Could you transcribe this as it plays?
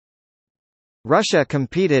Russia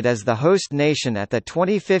competed as the host nation at the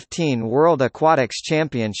 2015 World Aquatics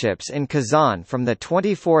Championships in Kazan from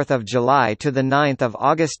 24 July to 9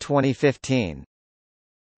 August 2015.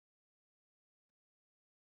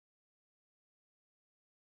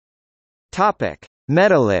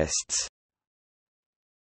 Medalists.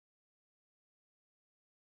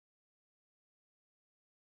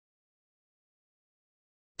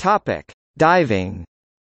 Diving.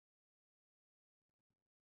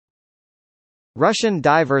 Russian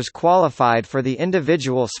divers qualified for the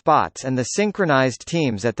individual spots and the synchronized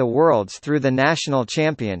teams at the Worlds through the national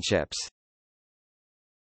championships.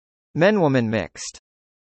 Men-women mixed.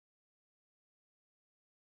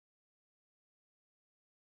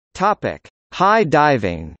 High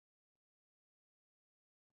diving.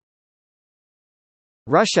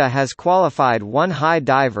 Russia has qualified one high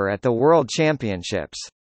diver at the World Championships.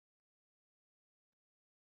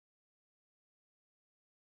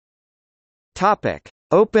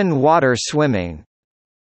 Open water swimming.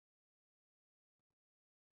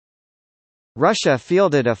 Russia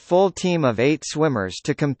fielded a full team of 8 swimmers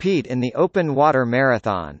to compete in the open water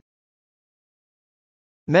marathon.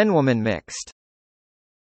 Men-women mixed.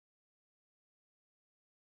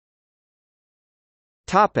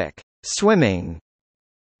 Swimming.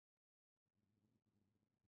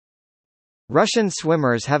 Russian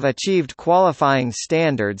swimmers have achieved qualifying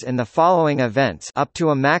standards in the following events up to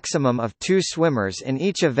a maximum of 2 swimmers in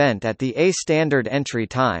each event at the A standard entry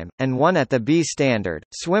time, and 1 at the B standard.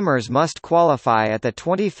 Swimmers must qualify at the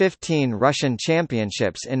 2015 Russian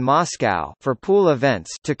Championships in Moscow for pool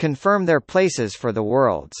events to confirm their places for the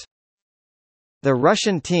Worlds. The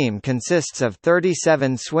Russian team consists of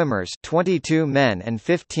 37 swimmers, 22 men and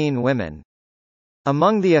 15 women.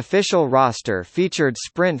 Among the official roster featured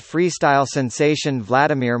sprint freestyle sensation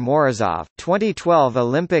Vladimir Morozov, 2012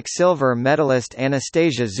 Olympic silver medalist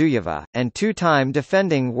Anastasia Zuyeva, and 2-time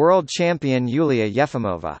defending world champion Yulia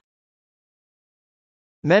Yefimova.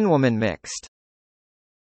 Men-women mixed.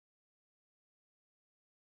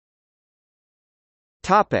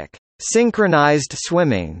 Synchronized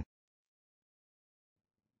swimming.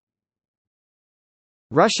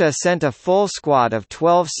 Russia sent a full squad of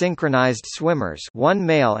 12 synchronized swimmers, 1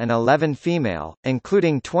 male and 11 female,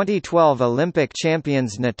 including 2012 Olympic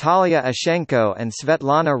champions Natalia Ashenko and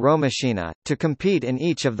Svetlana Romashina, to compete in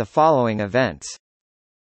each of the following events.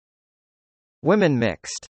 Women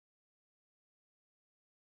mixed.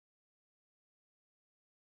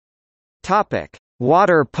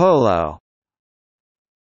 Water polo.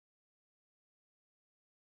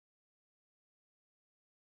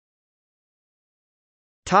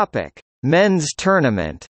 Men's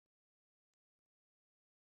tournament.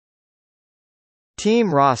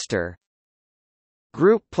 Team roster.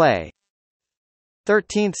 Group play.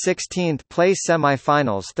 13th–16th place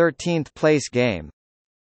semifinals, 13th place game.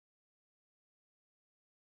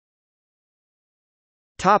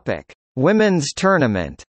 Women's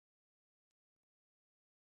tournament.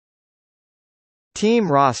 Team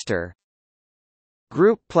roster.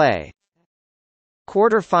 Group play.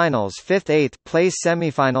 Quarter-finals 5th–8th place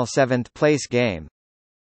semifinal 7th place game.